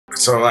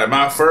So like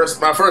my first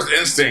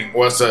instinct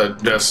was to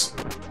just,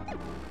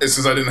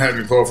 since I didn't have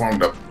any chloroform,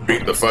 to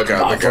beat the fuck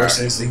out of the guy. My first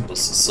instinct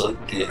was to suck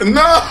dick.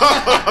 No.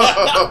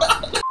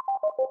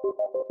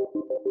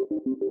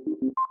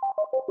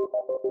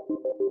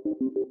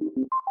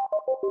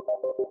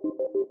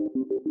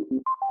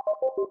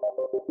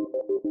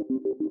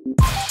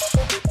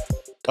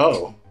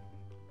 Oh,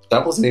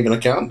 that wasn't even a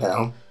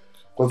countdown.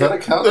 Was that a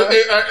countdown?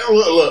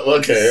 Look,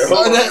 okay.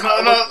 Hold on.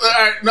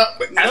 No.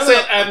 I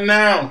said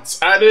announce.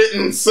 I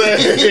didn't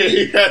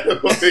say. Like,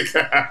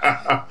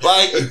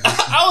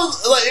 I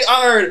was like,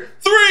 I heard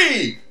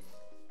 3.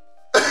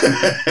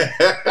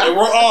 And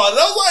we're on. I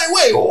was like,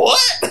 wait,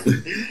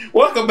 what?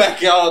 Welcome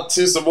back, y'all,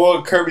 to some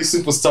more Kirby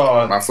Super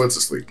Star. My foot's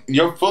asleep.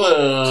 Your foot.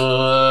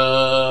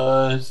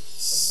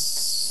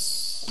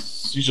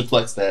 You should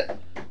flex that.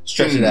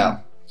 Stretch it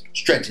out.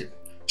 Stretch it.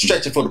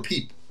 Stretch it for the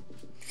people.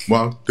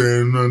 Walked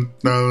in and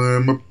now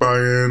I'm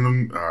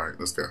buying. All right,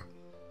 let's go.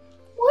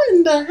 What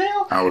in the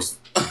hell? I was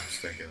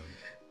thinking.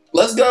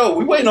 Let's go.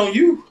 We waiting on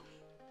you.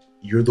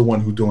 You're the one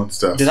who doing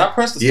stuff. Did I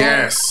press the start?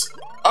 Yes.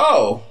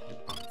 Oh.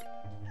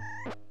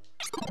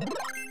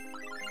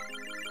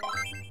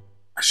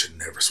 I should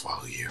never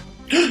swallow you.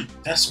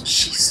 That's what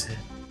she said.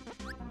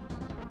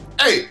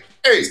 Hey.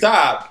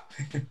 Stop.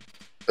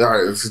 All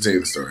right, let's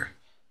continue the story.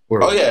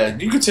 Oh yeah,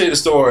 you can tell the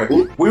story.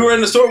 We were in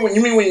the store when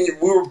we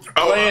were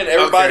playing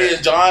everybody as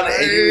John,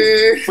 and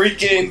you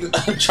freaking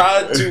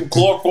tried to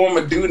chloroform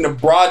a dude in the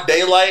broad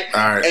daylight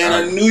in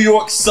a New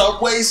York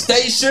subway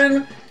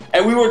station,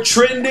 and we were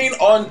trending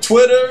on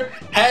Twitter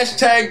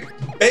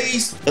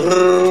 #base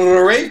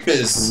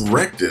rapists.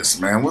 Rectus,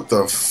 man, what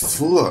the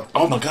fuck?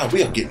 Oh my god,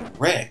 we are getting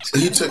wrecked.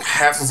 You took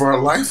half of our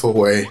life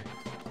away.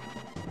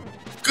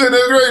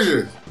 Goodness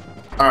gracious!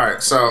 All right,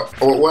 so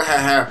what had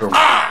happened?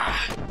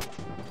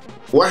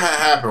 What had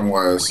happened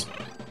was,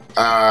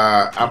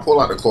 I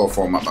pulled out the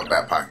chloroform out my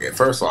back pocket.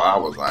 First of all, I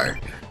was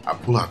like, I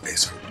pull out a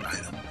certain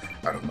item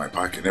out of my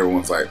pocket. And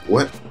everyone's like,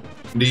 what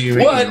do you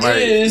mean? What like,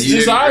 is you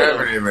this didn't item?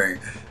 grab anything.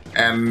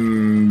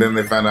 And then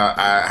they found out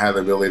I had the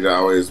ability to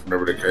always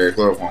remember to carry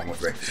chloroform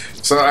with me.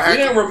 So I had we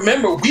didn't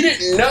remember. We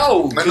didn't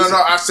know. No.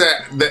 I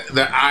said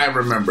that I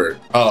remembered.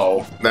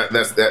 Oh,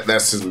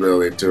 that's his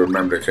ability to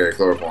remember to carry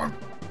chloroform.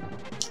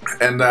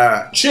 And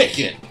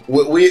chicken.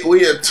 We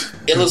had.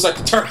 It looks like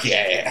a turkey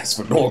ass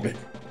for Norman.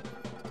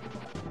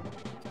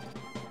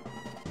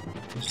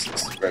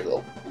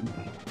 Regular.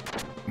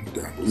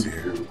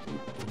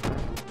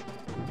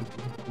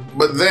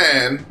 But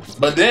then,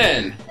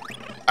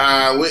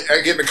 I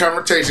get in the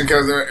confrontation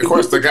because, of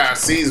course, the guy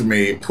sees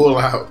me pull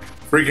out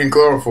freaking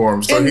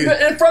chloroform. So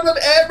in front of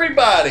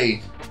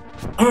everybody.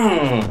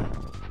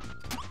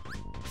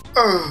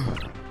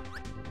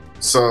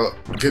 So,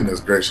 goodness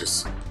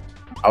gracious.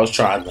 I was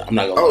trying. I'm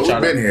not gonna. Oh, we've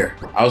been here.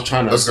 I was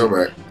trying to. Let's go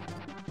back.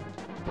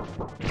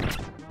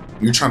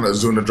 You trying to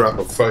zoom to drop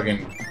a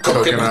fucking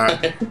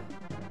coconut?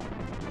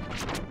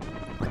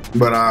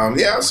 But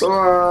yeah. So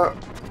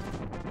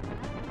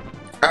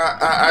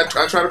I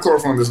tried to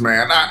chloroform this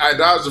man. I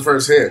dodged the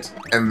first hit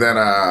and then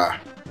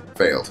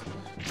failed.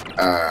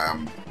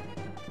 And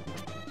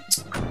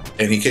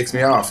he kicks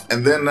me off.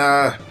 And then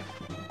our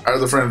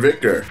other friend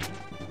Victor.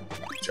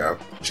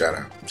 Shout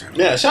out.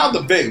 Yeah, shout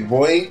out to Vic,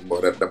 boy.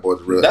 Boy, that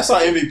boy's real. That's our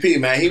MVP,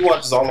 man. He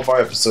watches all of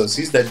our episodes.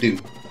 He's that dude.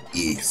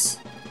 Yes.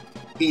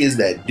 He is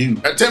that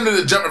dude. Attempted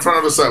to jump in front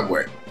of a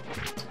subway.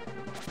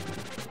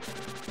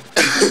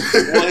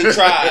 Well, he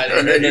tried.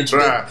 And then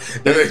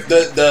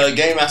the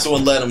game master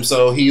wouldn't let him,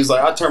 so he was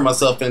like, I'll turn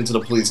myself into the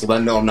police because I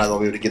know I'm not going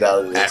to be able to get out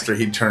of this. After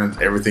he turns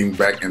everything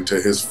back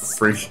into his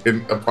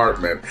freaking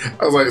apartment.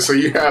 I was like, so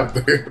you have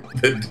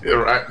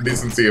the right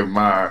decency of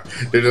mind.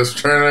 They're just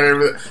turning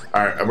everything.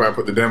 All right, I'm going to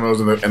put the demos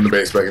and the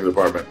base back in the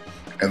apartment.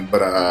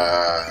 But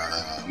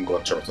I'm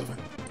going to turn myself in.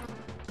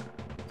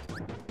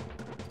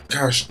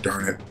 Gosh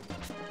darn it.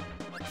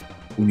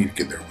 We need to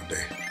get there one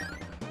day.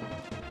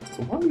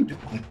 So what are we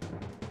doing?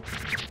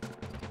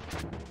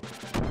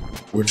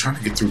 We're trying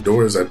to get through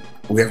doors that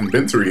we haven't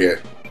been through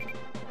yet.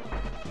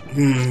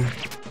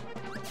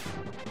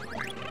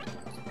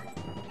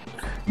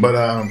 But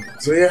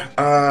so yeah,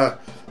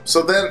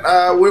 so then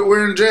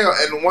we're in jail,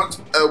 and once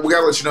we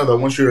gotta let you know that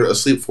once you're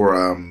asleep for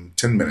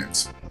 10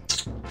 minutes,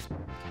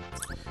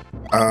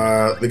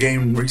 the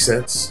game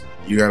resets.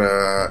 You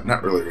gotta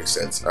not really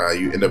resets.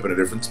 You end up in a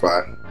different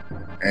spot,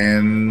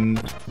 and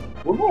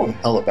we're going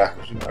hella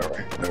backwards. You know,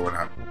 right? No, we're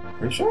not.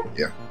 Are you sure?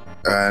 Yeah.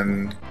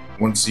 And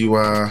once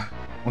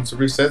it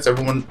resets,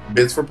 everyone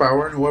bids for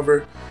power, and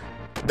whoever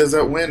does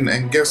that win.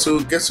 And guess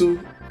who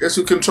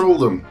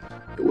controlled them?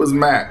 It was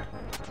Matt.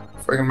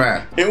 Fucking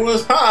Matt. It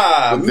was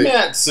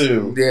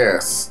Mattsu.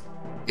 Yes.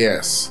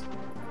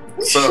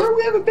 You sure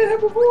we haven't been here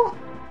before?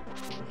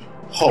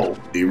 Ho.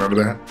 Do you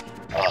remember that?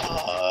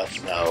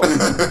 No.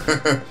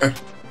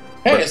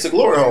 Hey, it's a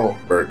glory hole.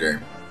 Bird game.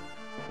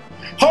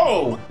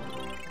 Ho!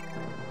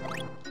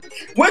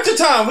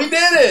 Wintertime, we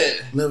did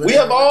it! We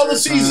have all the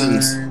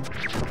seasons.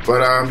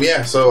 But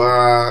yeah, so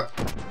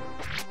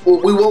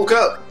we woke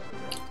up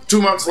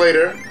 2 months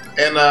later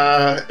in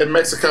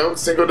Mexico,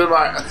 Cinco de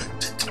Mayo.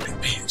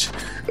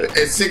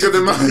 It's Cinco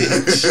de Mayo.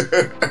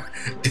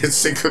 It's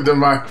Cinco de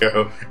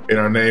Mayo, and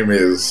our name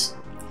is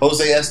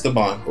Jose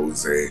Esteban.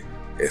 Jose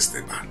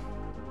Esteban.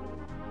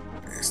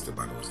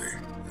 Esteban Jose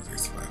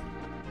Esteban,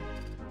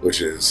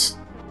 which is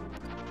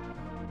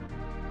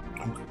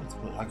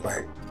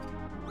like,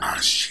 ah,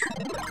 shit.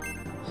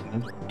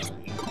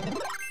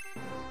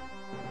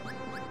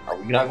 Are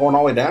we not going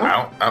all the way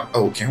down?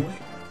 Oh, can we?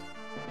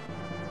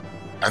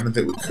 I didn't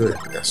think we could.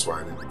 That's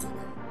why I didn't do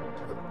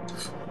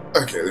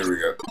that. Okay, there we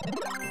go.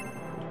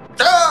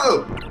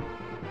 Oh!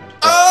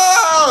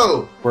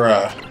 Oh!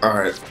 Bruh.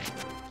 Alright.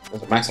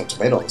 There's a maximum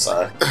tomato on the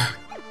side.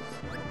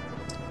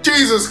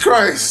 Jesus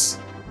Christ!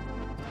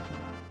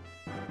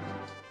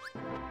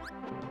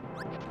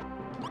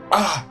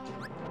 Ah!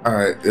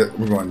 Alright, yeah,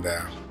 we're going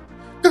down.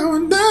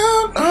 Going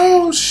down!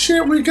 Oh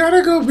shit, we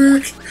gotta go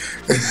back.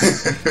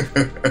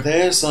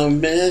 There's some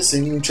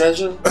missing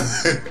treasure.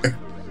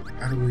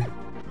 How do we?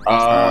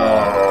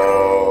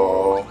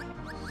 Oh.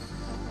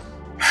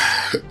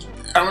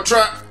 I'm gonna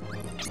try.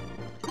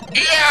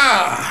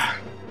 Yeah!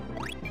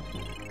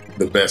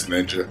 The best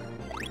ninja.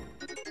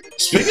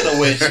 Speaking of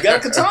which, you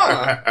got a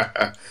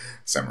katana.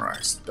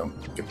 Samurais, don't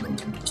get them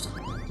twisted.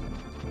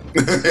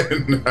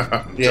 No,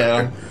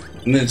 yeah.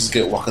 Ninjas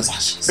get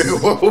wakazashis.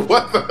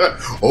 What the?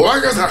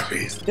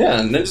 Wakazashis?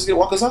 Yeah, ninjas get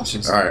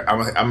wakazashis. Alright,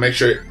 I'll make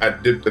sure I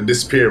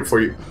disappear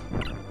before you.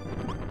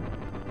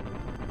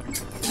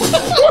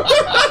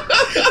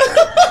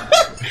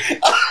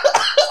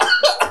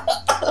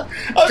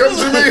 Come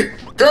to me!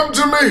 Come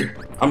to me!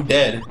 I'm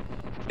dead.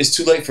 It's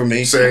too late for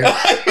me. Say.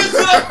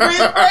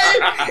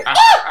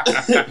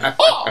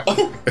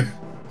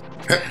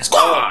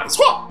 Squad!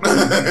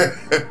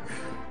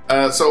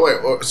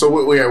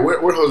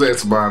 Where Jose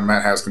Esteban,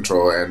 Matt has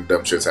control, and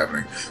dumb shit's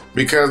happening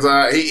because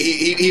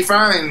he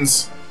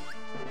finds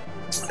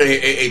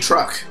a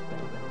truck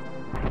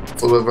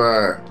full of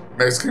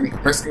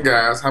Mexican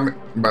guys. How many?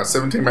 About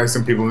 17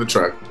 Mexican people in the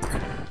truck.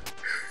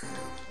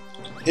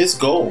 His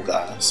goal,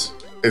 guys,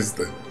 is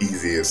the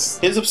easiest.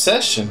 His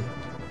obsession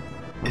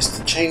is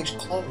to change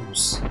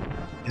clothes.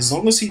 As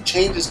long as he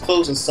changes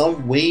clothes in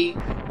some way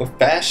or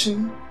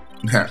fashion,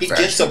 he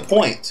gets a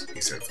point. He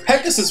said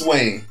Pegasus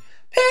wing.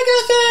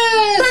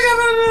 Pegasus!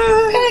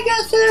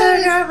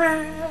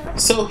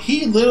 So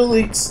he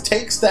literally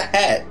takes the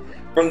hat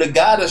from the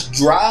guy that's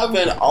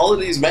driving all of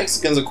these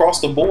Mexicans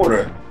across the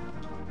border,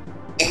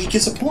 and he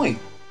gets a point.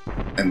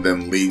 And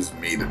then leaves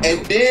me to do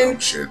and then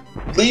shit.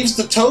 Leaves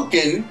the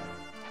token,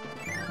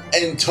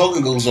 and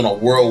token goes on a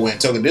whirlwind.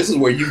 Token, this is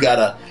where you've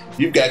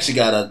actually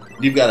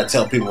gotta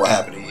tell people what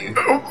happened to you.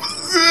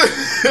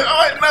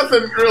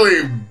 Nothing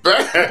really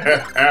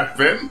bad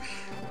happened.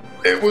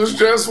 It was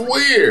just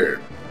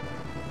weird.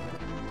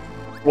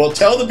 Well,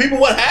 tell the people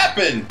what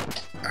happened.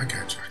 I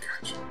got you.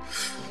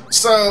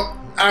 So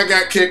I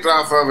got kicked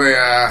off of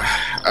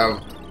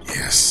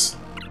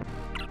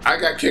I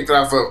got kicked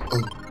off of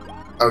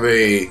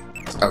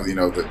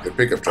the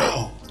pickup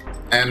truck,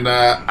 and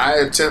I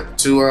attempt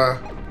to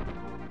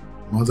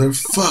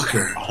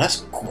motherfucker. Oh,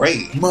 that's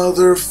great,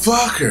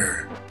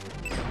 motherfucker.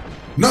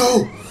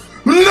 No.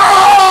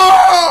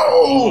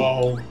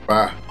 Oh.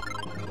 Bye.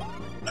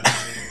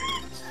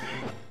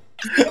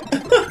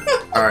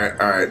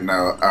 Alright,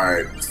 no.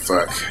 Alright,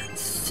 fuck.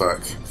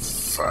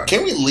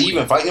 Can we leave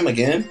and fight him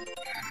again?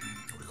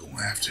 We're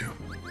gonna have to.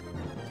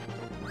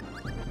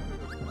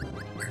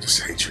 I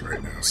just hate you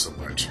right now so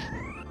much.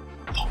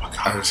 Oh my god.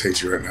 I just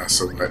hate you right now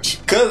so much.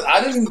 Because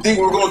I didn't think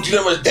we were gonna do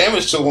that much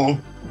damage to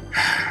him.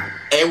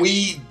 And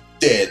we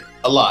did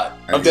a lot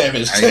of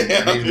damage to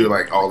him. I need to do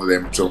like all the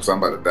damage to him because I'm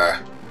about to die.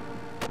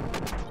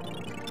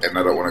 And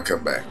I don't want to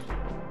come back.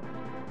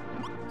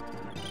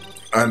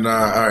 And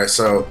alright,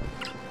 so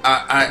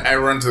I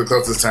run to the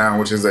closest town,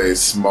 which is a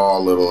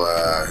small little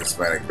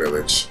Hispanic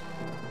village.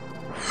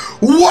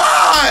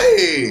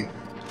 Why?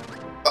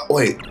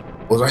 Wait,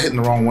 was I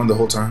hitting the wrong one the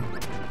whole time?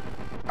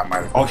 I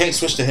might have. Oh, I can't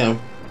switch to him.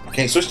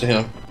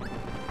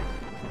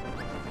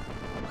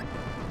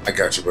 I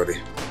got you,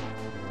 buddy.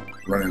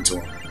 Run into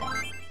him.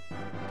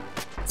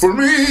 For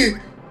me!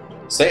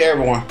 Say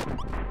everyone.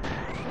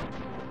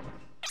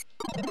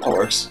 That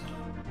works.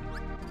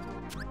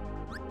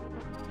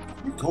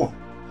 Where are you going?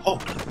 Oh.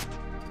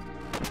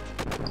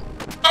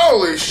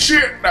 Holy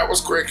shit, that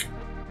was quick.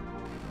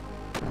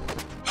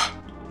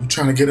 You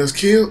trying to get us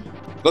killed?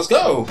 Let's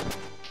go.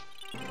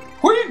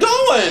 Where are you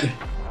going?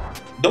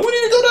 Don't we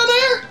need to go down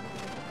there?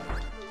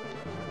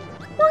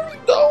 Where are you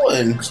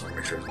going? Just want to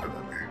make sure it's not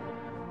down there.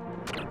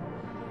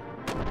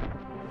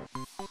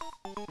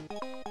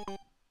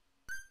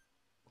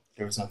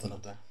 There was nothing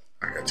up there.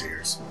 I got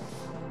tears.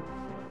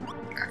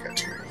 I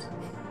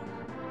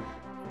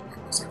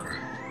cry.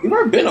 You've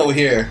never been over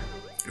here.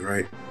 You're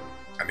right.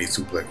 I need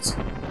suplex.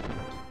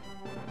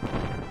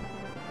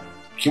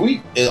 Can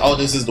we? Oh,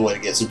 this is the way to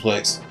get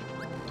suplex.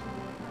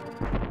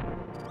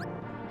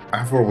 I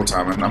have horrible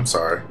timing. I'm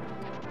sorry.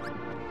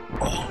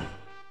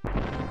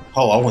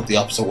 Oh, I went the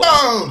opposite way.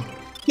 Oh!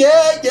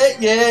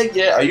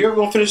 Yeah. Are you ever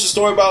gonna finish the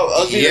story about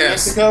us being in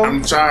Mexico?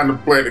 I'm trying to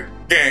play the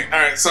game. All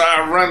right, so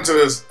I run to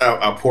this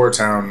a poor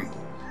town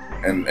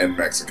in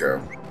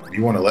Mexico.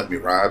 You want to let me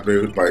ride,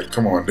 dude? Like,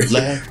 come on, dude.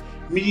 Let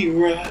me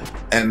ride.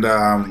 And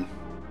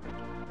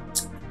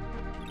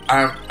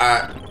I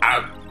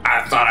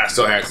thought I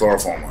still had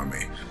chloroform on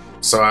me,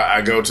 so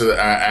I go to I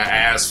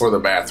asked for the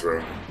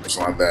bathroom or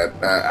something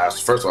like that.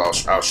 First of all,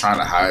 I was trying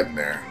to hide in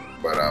there,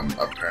 but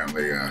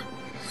apparently I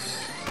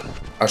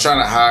was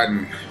trying to hide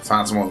and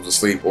find someone who was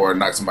asleep or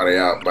knock somebody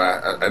out.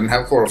 But I didn't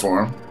have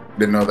chloroform.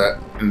 Didn't know that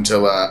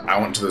until I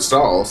went to the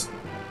stalls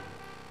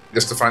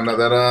just to find out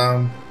that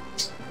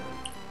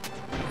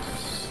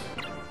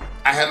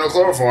I had no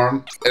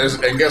chloroform.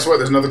 And guess what?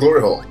 There's another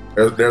glory hole.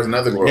 There's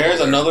another glory hole.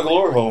 There's another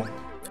glory hole.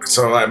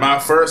 So like my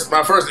first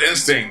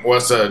instinct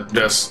was to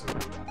just,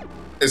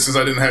 since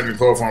I didn't have any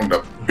chloroform,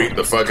 to beat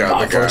the fuck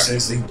out of the guy. My first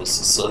instinct was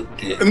to suck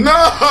dick. No!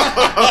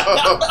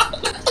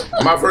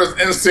 My first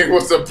instinct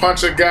was to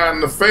punch a guy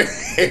in the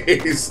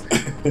face.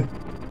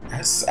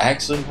 That's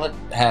actually what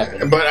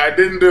happened. But I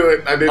didn't do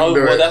it.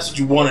 Well, that's what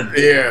you wanted to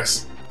do.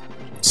 Yes.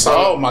 So,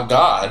 oh my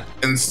God.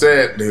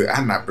 Instead, dude,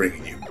 I'm not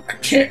bringing you. I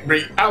can't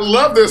bring. I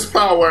love this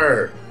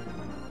power.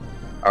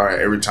 All right,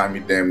 every time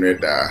you damn near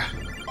die.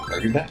 Are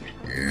you back?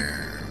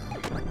 Yeah.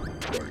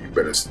 Well, you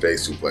better stay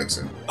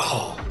suplexing.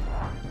 Oh.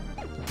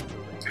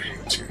 I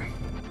hate you.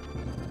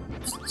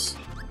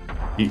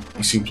 You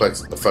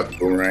suplex the fucking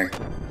boomerang.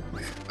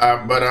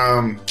 But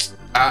I'm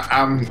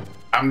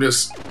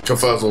just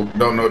confuzzled.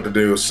 Don't know what to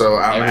do. So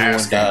I'm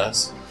asking.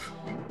 Dies.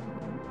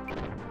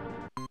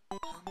 How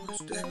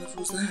much damage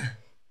was that?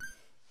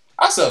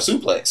 I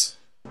self-suplex.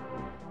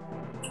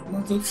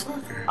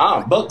 Motherfucker.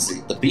 I'm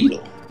Bugsy, the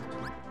beetle.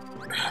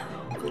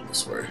 I'll go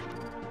this way.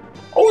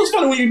 Oh, it's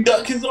funny when you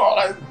duck his all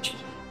like.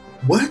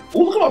 What?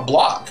 Oh, look at my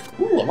block.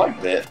 Ooh, I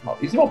like that.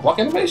 You see my block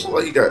animation?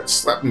 Well, you got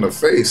slapped in the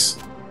face.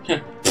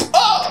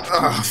 Oh!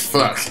 Oh,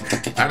 fuck.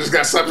 I just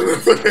got slapped in the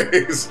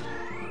face.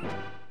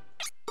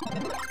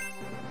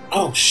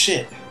 Oh,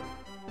 shit.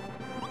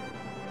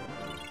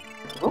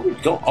 Where we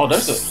go? Oh,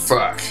 there's a...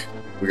 Fuck.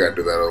 We gotta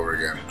do that over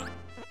again.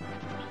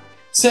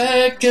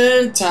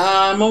 Second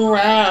time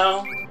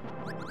around.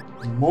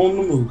 I'm on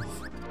the move.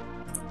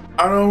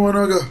 I don't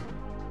wanna go.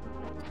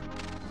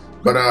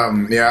 But,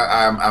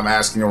 yeah, I'm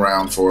asking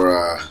around for,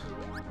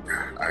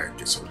 I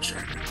get so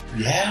distracted.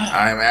 Yeah.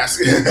 I'm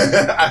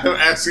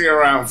asking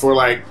around for,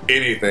 like,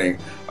 anything.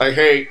 Like,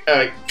 hey,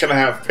 can I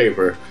have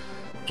paper?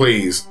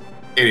 Please.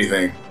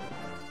 Anything.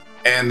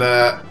 And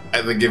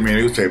they give me a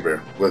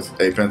newspaper with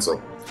a pencil.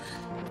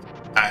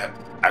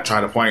 I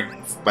try to point,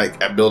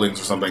 like, at buildings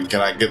or something.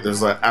 Can I get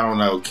this? Like, I don't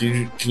know.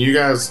 Do you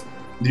guys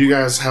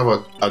have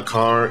a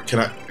car? Can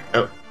I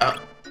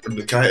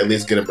at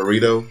least get a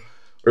burrito?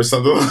 Or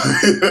something like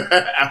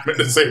that. I meant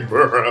to say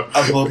burro.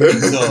 I hope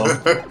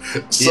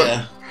so.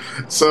 Yeah.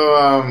 So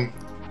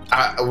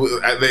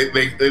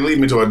they lead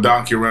me to a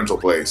donkey rental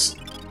place.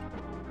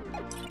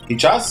 He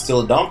tried to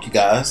steal a donkey,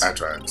 guys. I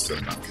tried to steal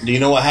a donkey. Do you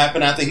know what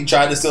happened after he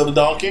tried to steal the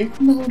donkey?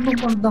 No more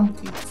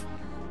donkeys.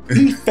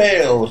 He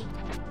failed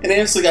and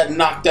instantly got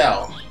knocked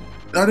out.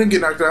 No, I didn't get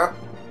knocked out.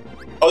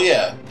 Oh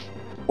yeah.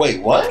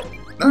 Wait, what?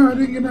 No, I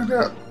didn't get knocked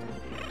out.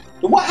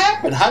 What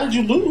happened? How did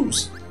you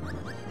lose?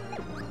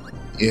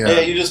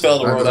 Yeah, you just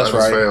failed the roll. That's I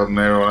just right. failed, and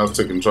everyone else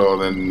took control.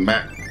 Then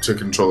Matt took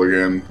control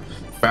again.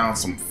 Found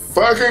some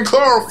fucking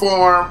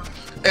chloroform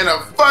in a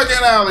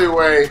fucking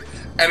alleyway,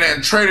 and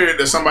then traded it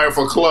to somebody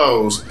for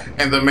clothes.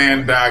 And the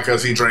man died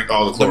because he drank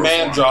all the chloroform. The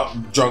man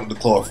drunk the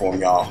chloroform,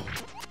 y'all.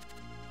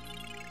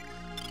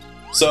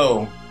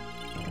 So,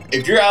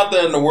 if you're out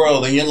there in the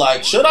world and you're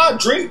like, should I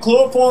drink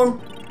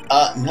chloroform?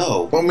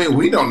 No. Well, I mean,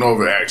 we don't know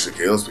if it actually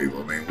kills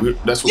people. I mean,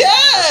 that's what.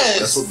 Yes,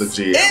 that's what the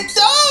GM. It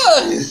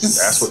does.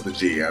 That's what the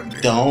GM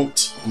did.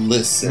 Don't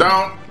listen.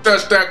 Don't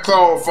touch that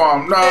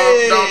chloroform. No,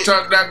 hey. Don't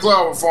touch that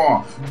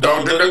chloroform.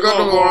 Don't do the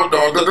chloroform.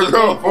 Don't do the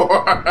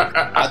chloroform.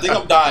 I think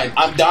I'm dying.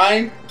 I'm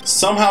dying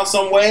somehow,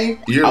 some way.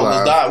 You're I alive.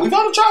 will die. We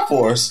got a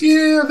Triforce.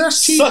 Yeah,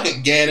 that's cheap. Suck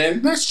it,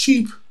 Ganon. That's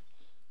cheap.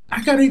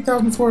 I got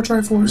 8,000 for a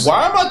Triforce.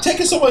 Why am I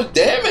taking so much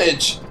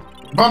damage?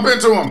 Bump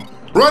into him.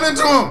 Run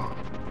into him.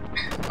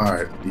 All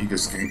right, you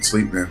just can't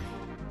sleep then.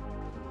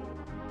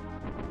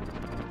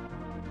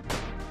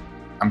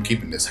 I'm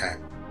keeping this hat.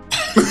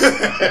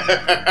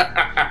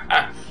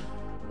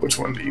 Which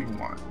one do you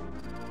want?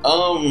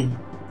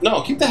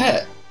 No, keep the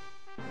hat.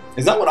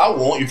 Is that what I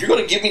want? If you're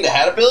gonna give me the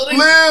hat ability,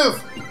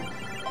 Live,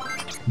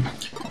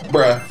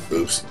 bruh.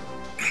 Oops.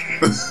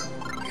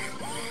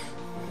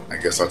 I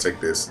guess I'll take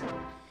this.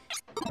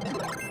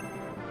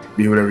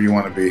 Be whatever you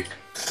want to be.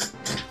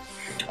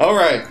 All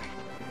right.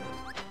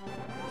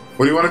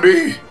 What do you want to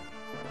be?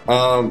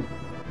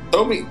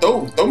 Throw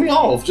me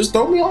off. Just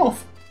throw me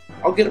off.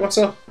 I'll get it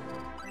myself.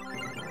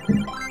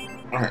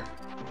 All right.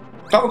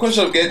 Common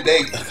question of the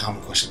day.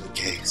 Common question of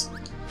the days.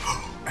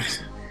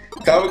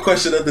 Common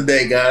question of the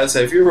day, guys.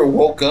 Have you ever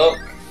woke up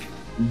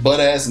butt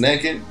ass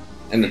naked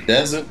in the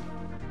desert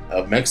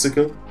of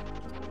Mexico?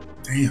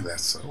 Damn,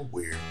 that's so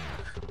weird.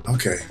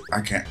 Okay, I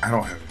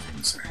don't have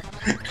anything to say.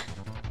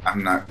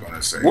 I'm not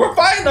gonna say. We're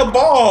fighting the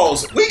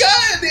balls. We got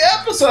it in the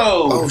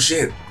episode. Oh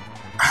shit.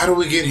 How do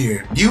we get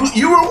here?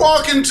 You were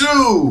walking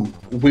too.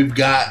 We've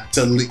got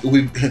to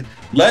leave.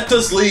 Let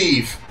us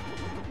leave.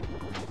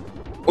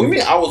 What do you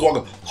mean I was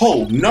walking?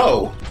 Oh,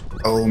 no.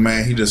 Oh,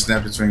 man. He just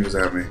snapped his fingers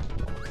at me.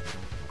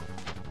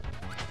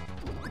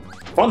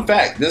 Fun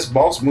fact, this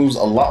boss moves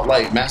a lot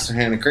like Master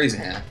Hand and Crazy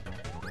Hand.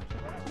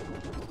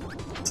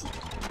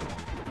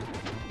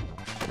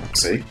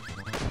 See?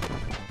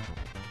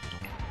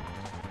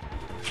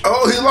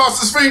 Oh, he lost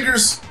his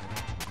fingers.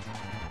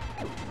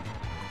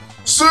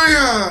 See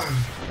ya.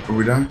 Are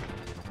we done?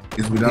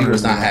 Is we done? He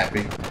was not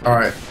happy. All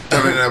right.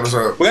 Have an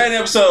episode. We got an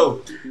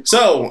episode.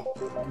 So,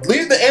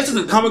 leave the answer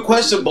to the comment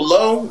question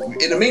below.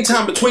 In the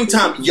meantime, between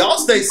time, y'all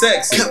stay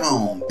sexy. Come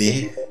on,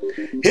 bitch.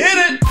 Hit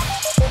it!